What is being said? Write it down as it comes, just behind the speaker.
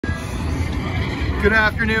Good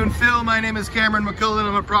afternoon, Phil. My name is Cameron McCullen.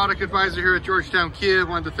 I'm a product advisor here at Georgetown Kia. I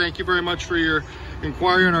wanted to thank you very much for your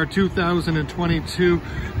inquiry on our 2022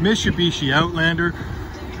 Mitsubishi Outlander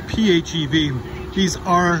PHEV. These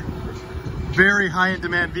are very high in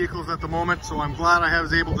demand vehicles at the moment, so I'm glad I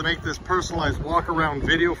was able to make this personalized walk around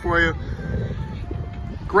video for you.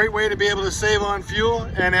 Great way to be able to save on fuel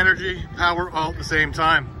and energy power all at the same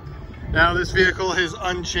time. Now this vehicle is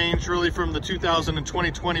unchanged really from the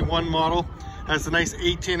 2021 model. Has the nice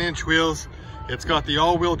 18-inch wheels. It's got the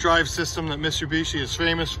all-wheel drive system that Mitsubishi is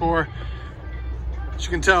famous for. As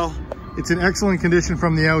you can tell, it's in excellent condition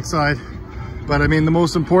from the outside. But I mean, the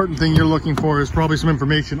most important thing you're looking for is probably some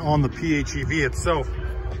information on the PHEV itself.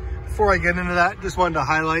 Before I get into that, just wanted to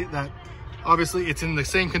highlight that obviously it's in the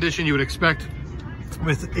same condition you would expect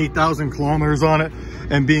with 8,000 kilometers on it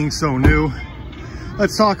and being so new.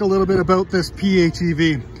 Let's talk a little bit about this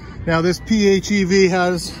PHEV. Now this PHEV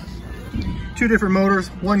has two different motors,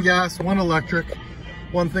 one gas, one electric.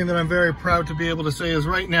 One thing that I'm very proud to be able to say is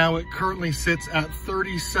right now it currently sits at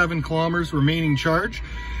 37 kilometers remaining charge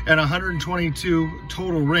and 122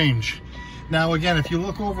 total range. Now again, if you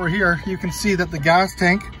look over here, you can see that the gas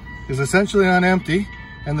tank is essentially on empty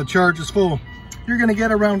and the charge is full. You're gonna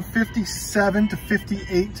get around 57 to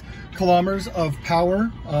 58 kilometers of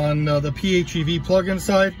power on the PHEV plug-in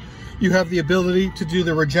side. You have the ability to do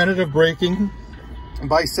the regenerative braking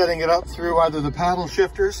by setting it up through either the paddle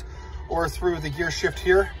shifters or through the gear shift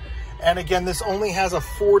here. And again, this only has a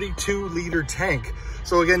 42-liter tank.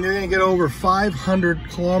 So again, you're gonna get over 500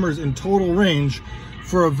 kilometers in total range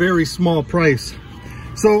for a very small price.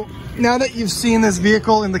 So now that you've seen this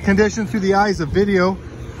vehicle in the condition through the eyes of video,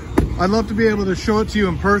 I'd love to be able to show it to you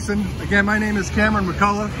in person. Again, my name is Cameron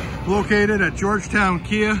McCullough, located at Georgetown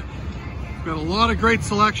Kia. We've got a lot of great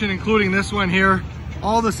selection, including this one here.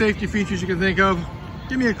 All the safety features you can think of.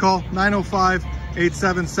 Give me a call,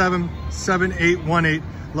 905-877-7818.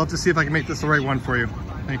 Love to see if I can make this the right one for you.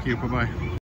 Thank you, bye-bye.